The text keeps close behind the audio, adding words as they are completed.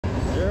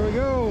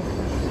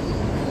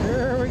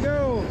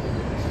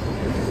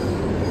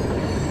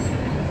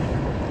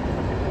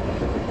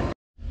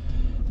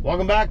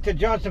Welcome back to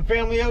Johnson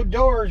Family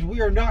Outdoors.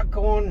 We are not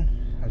going,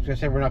 I was going to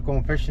say we're not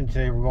going fishing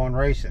today, we're going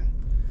racing.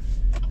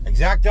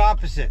 Exact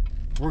opposite.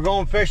 We're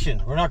going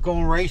fishing. We're not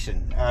going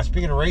racing.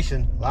 Speaking of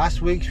racing,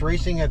 last week's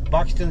racing at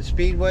Buxton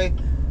Speedway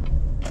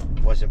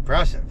was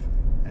impressive.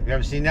 If you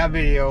haven't seen that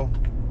video,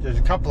 there's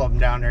a couple of them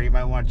down there. You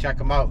might want to check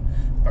them out.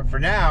 But for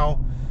now,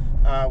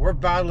 we're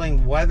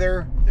battling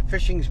weather. The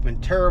fishing's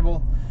been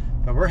terrible.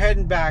 But we're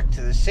heading back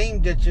to the same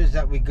ditches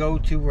that we go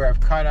to where I've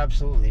caught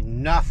absolutely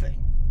nothing.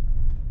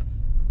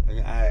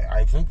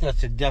 I think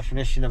that's a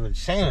definition of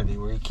insanity,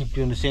 where you keep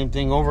doing the same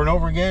thing over and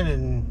over again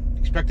and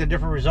expect a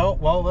different result.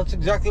 Well, that's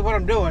exactly what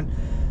I'm doing.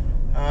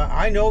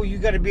 I know you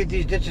got to be at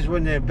these ditches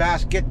when the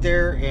bass get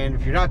there, and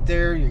if you're not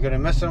there, you're going to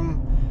miss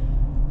them.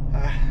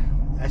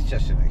 That's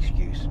just an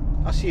excuse.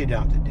 I'll see you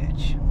down the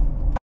ditch.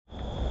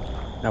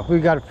 Now,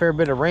 we got a fair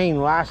bit of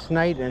rain last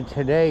night and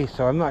today,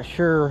 so I'm not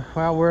sure.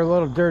 Well, we're a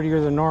little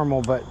dirtier than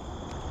normal, but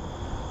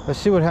let's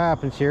see what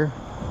happens here.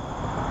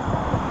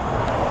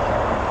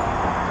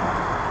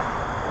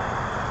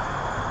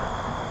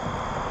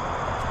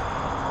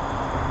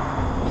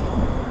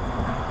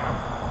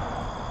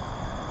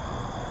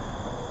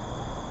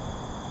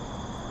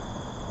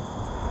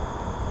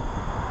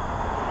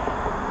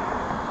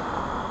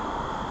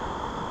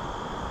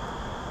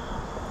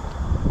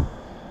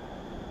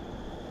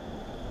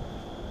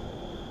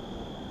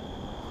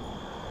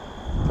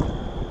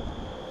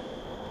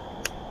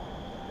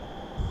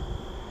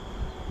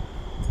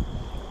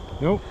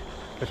 Nope.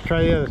 Let's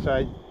try the other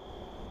side.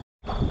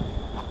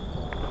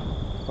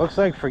 Looks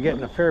like for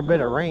getting a fair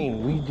bit of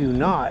rain, we do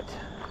not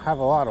have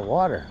a lot of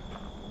water.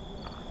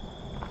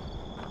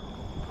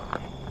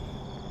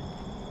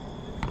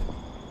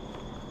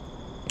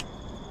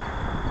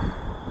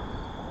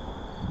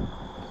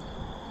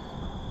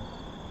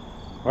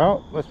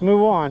 Well, let's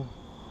move on.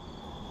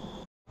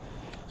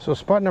 So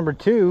spot number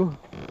 2,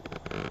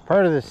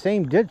 part of the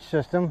same ditch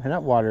system, and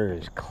that water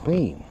is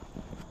clean.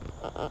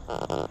 Look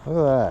at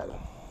that.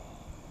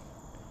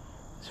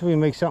 See if we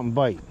can make something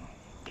bite.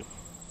 I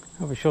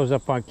hope it shows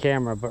up on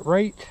camera, but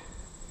right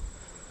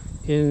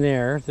in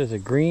there, there's a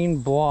green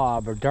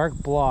blob, or dark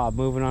blob,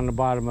 moving on the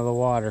bottom of the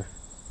water.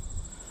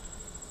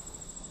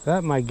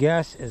 That, my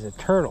guess, is a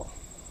turtle.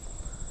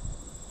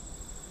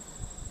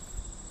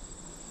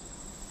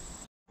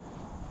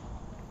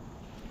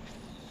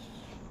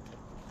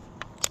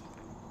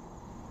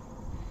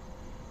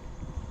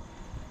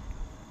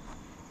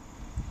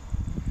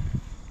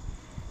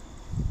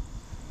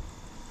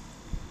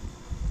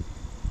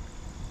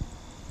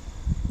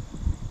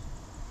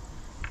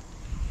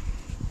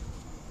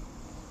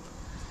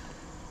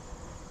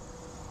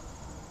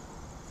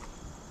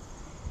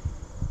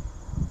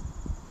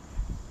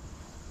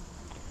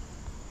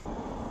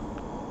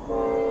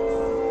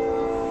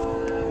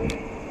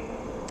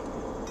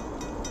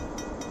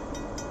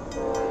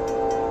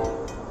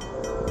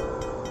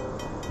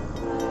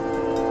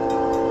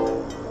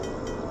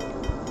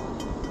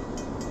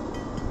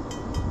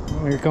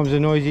 Here comes a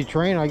noisy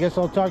train. I guess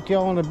I'll talk to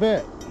y'all in a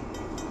bit.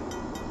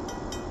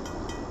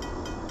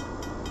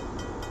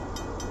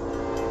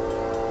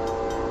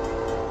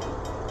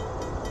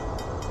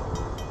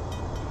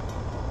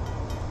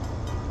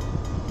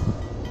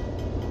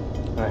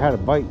 I had a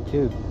bite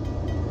too.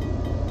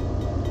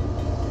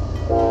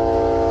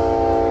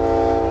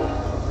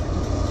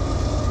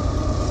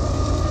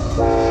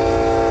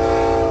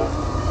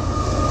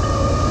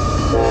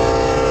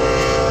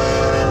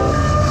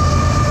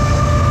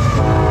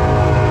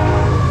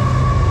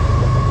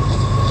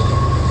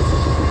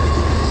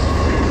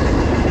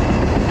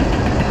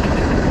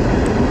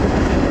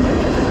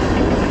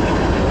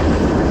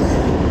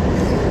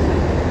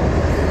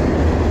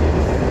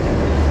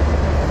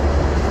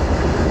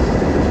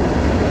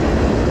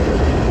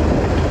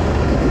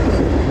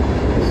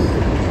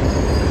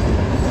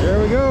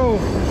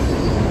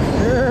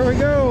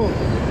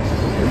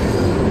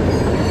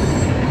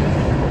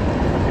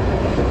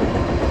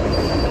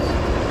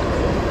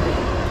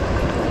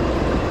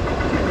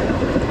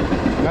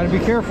 Gotta be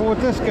careful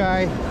with this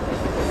guy.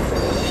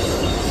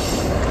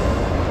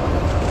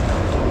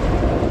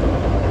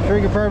 I'm sure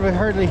you can probably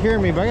hardly hear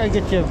me, but I gotta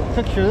get you a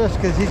picture of this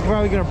because he's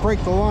probably gonna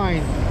break the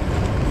line.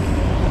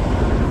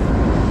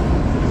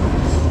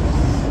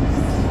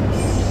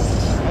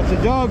 That's a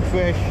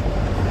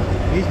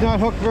dogfish. He's not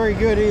hooked very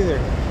good either.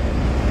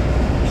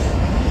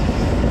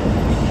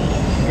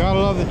 Gotta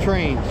love the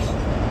trains.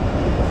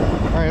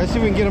 Alright, let's see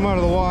if we can get him out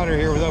of the water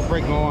here without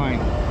breaking the line.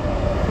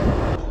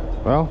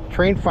 Well,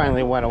 train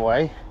finally went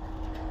away.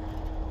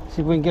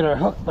 See if we can get our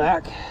hook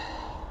back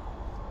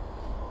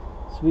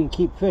so we can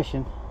keep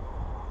fishing.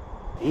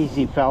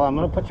 Easy, fella. I'm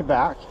gonna put you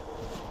back.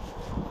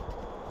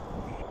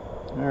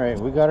 All right,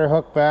 we got our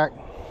hook back.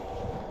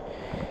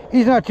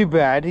 He's not too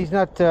bad. He's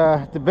not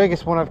the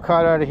biggest one I've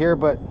caught out of here,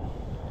 but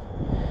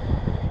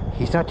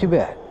he's not too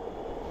bad.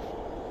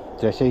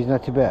 Did I say he's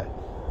not too bad?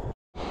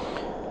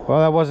 Well,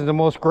 that wasn't the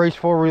most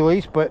graceful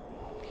release, but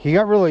he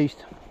got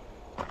released.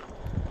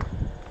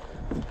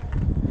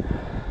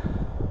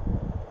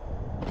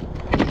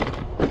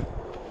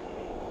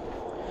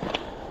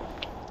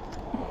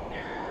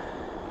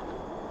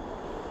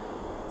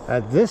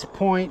 At this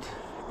point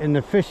in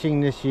the fishing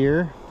this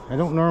year, I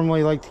don't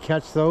normally like to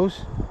catch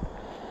those,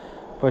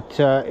 but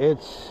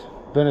it's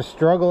been a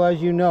struggle,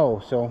 as you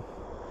know, so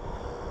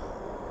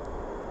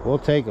we'll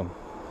take them.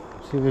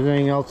 See if there's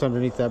anything else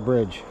underneath that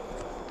bridge.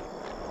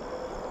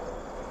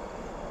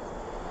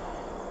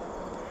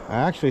 I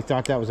actually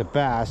thought that was a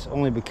bass,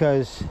 only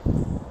because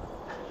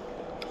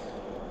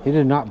he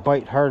did not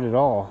bite hard at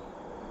all.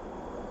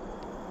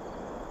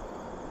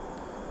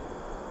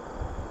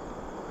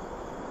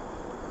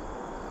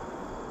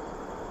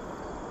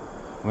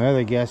 My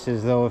other guess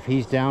is, though, if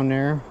he's down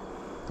there,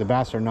 the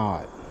bass are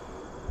not.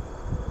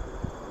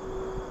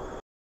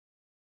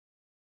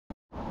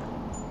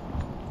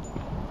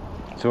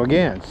 So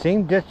again,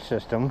 same ditch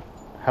system.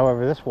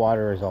 However, this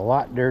water is a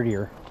lot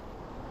dirtier.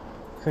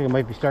 Looks like it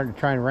might be starting to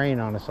try and rain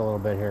on us a little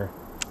bit here.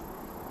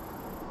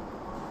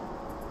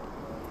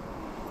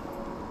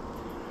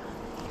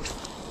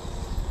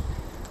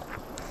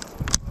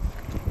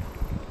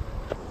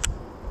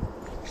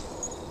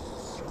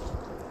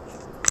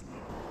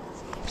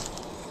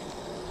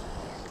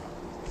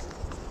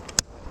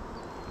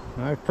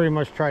 I've pretty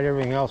much tried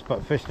everything else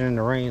but fishing in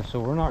the rain, so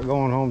we're not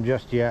going home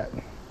just yet.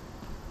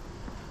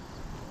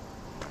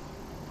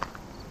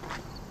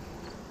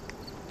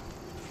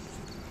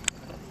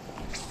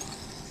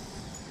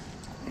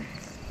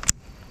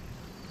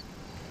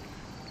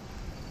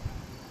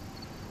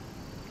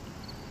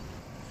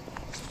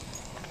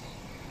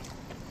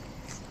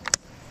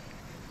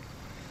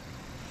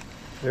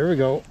 There we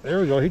go. There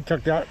we go. He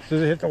took that as soon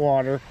as it hit the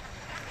water.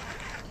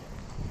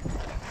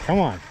 Come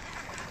on.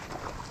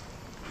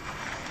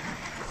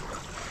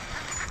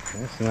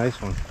 That's a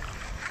nice one.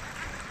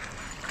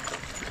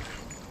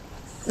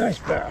 Nice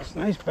bass.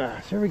 Nice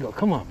bass. There we go.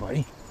 Come on,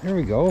 buddy. There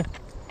we go.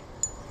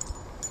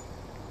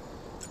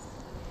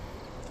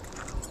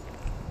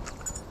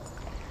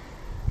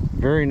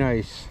 Very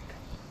nice.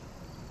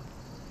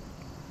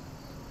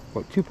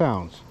 About 2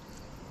 pounds.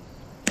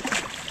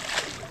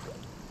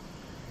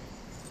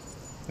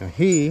 Now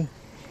he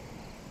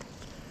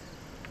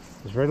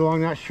was right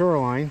along that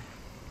shoreline.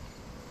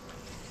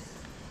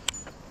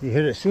 He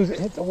hit it as soon as it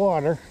hit the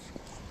water.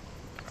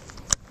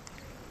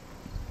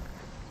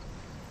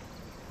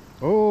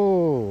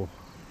 Oh,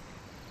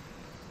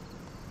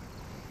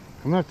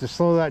 I'm gonna have to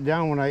slow that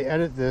down when I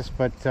edit this,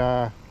 but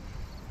the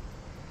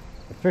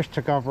fish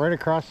took off right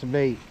across the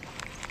bait.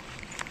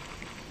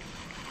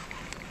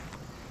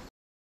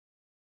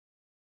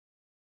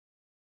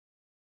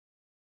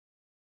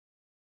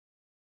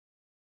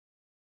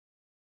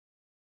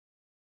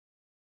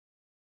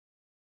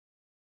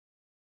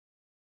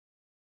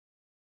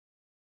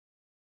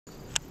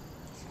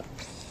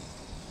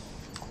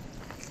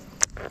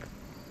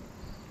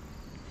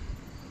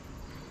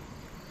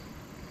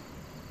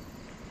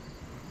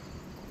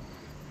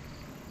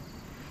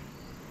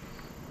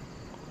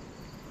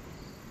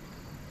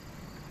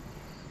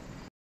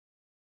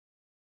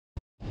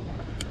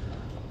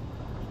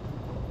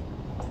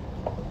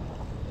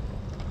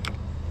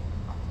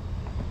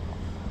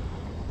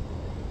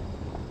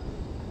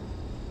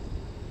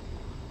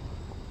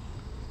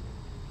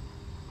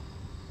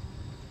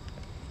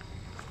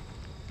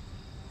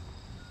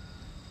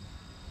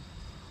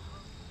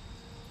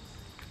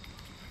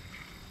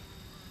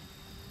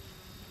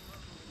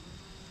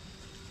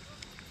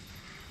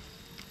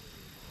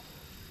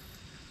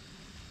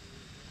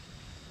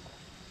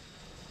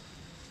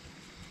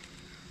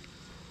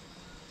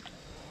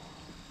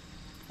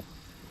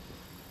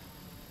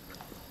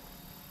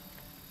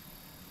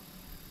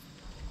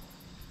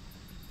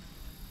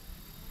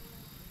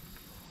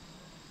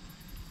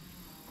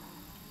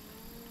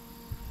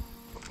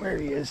 There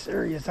he is.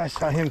 There he is. I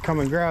saw him come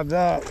and grab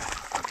that.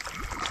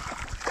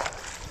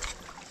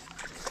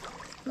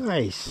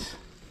 Nice.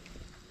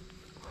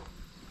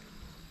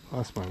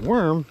 Lost my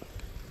worm.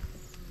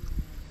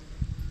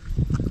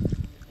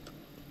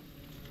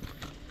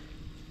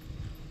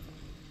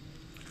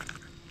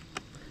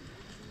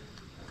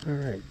 All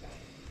right.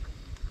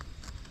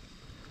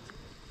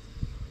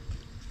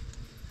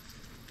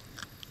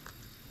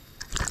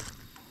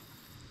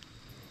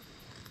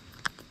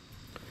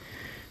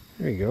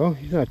 There you go.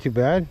 He's not too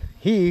bad.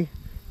 He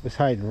was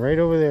hiding right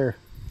over there.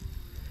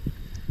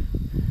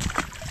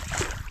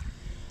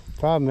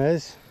 Problem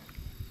is,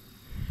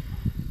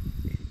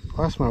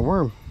 lost my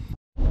worm.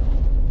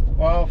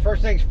 Well,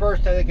 first things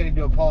first, I think I need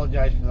to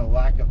apologize for the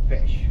lack of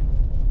fish.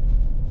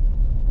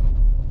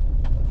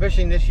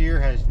 Fishing this year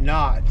has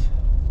not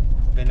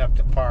been up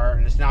to par,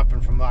 and it's not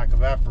been from lack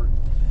of effort.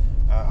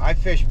 I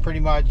fish pretty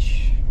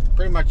much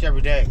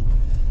every day.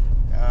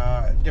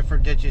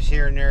 Different ditches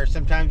here and there.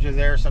 Sometimes they're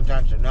there,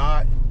 sometimes they're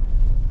not.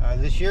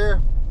 This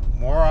year,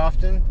 more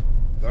often,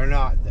 they're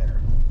not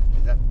there.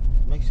 Does that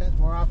make sense?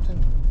 More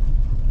often,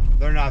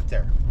 they're not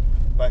there.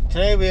 But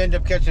today we end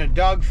up catching a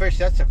dogfish.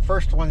 That's the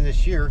first one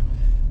this year.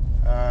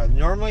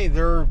 Normally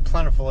they're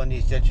plentiful in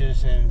these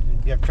ditches, and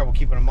you have trouble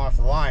keeping them off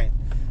the line.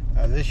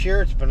 This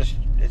year it's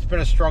been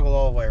a struggle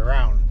all the way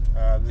around.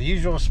 The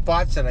usual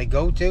spots that I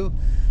go to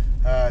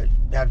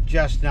have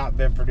just not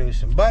been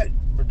producing, but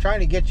we're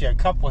trying to get you a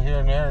couple here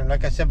and there. And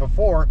like I said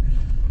before,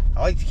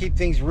 I like to keep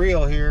things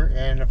real here.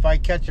 And if I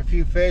catch a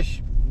few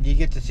fish, you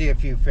get to see a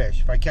few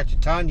fish. If I catch a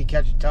ton, you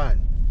catch a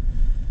ton.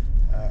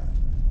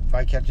 If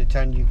I catch a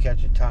ton, you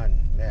catch a ton.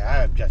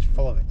 Yeah, I'm just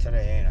full of it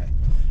today, ain't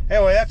I?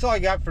 Anyway, that's all I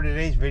got for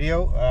today's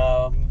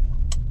video.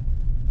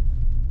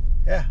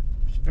 Yeah,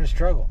 it's been a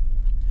struggle.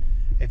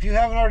 If you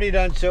haven't already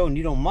done so and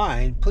you don't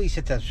mind, please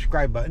hit that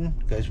subscribe button,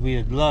 because we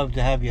would love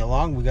to have you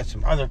along. We got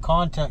some other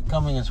content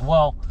coming as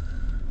well.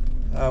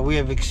 We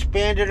have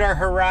expanded our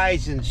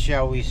horizons,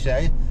 shall we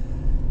say.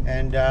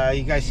 And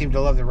you guys seem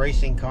to love the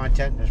racing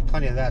content. There's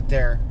plenty of that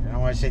there. And I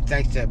want to say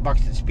thanks to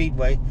Buxton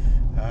Speedway,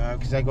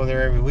 because I go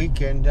there every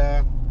week and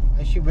I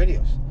shoot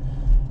videos.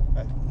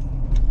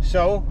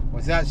 So,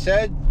 with that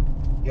said,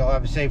 y'all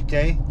have a safe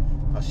day.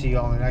 I'll see you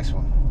all in the next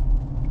one.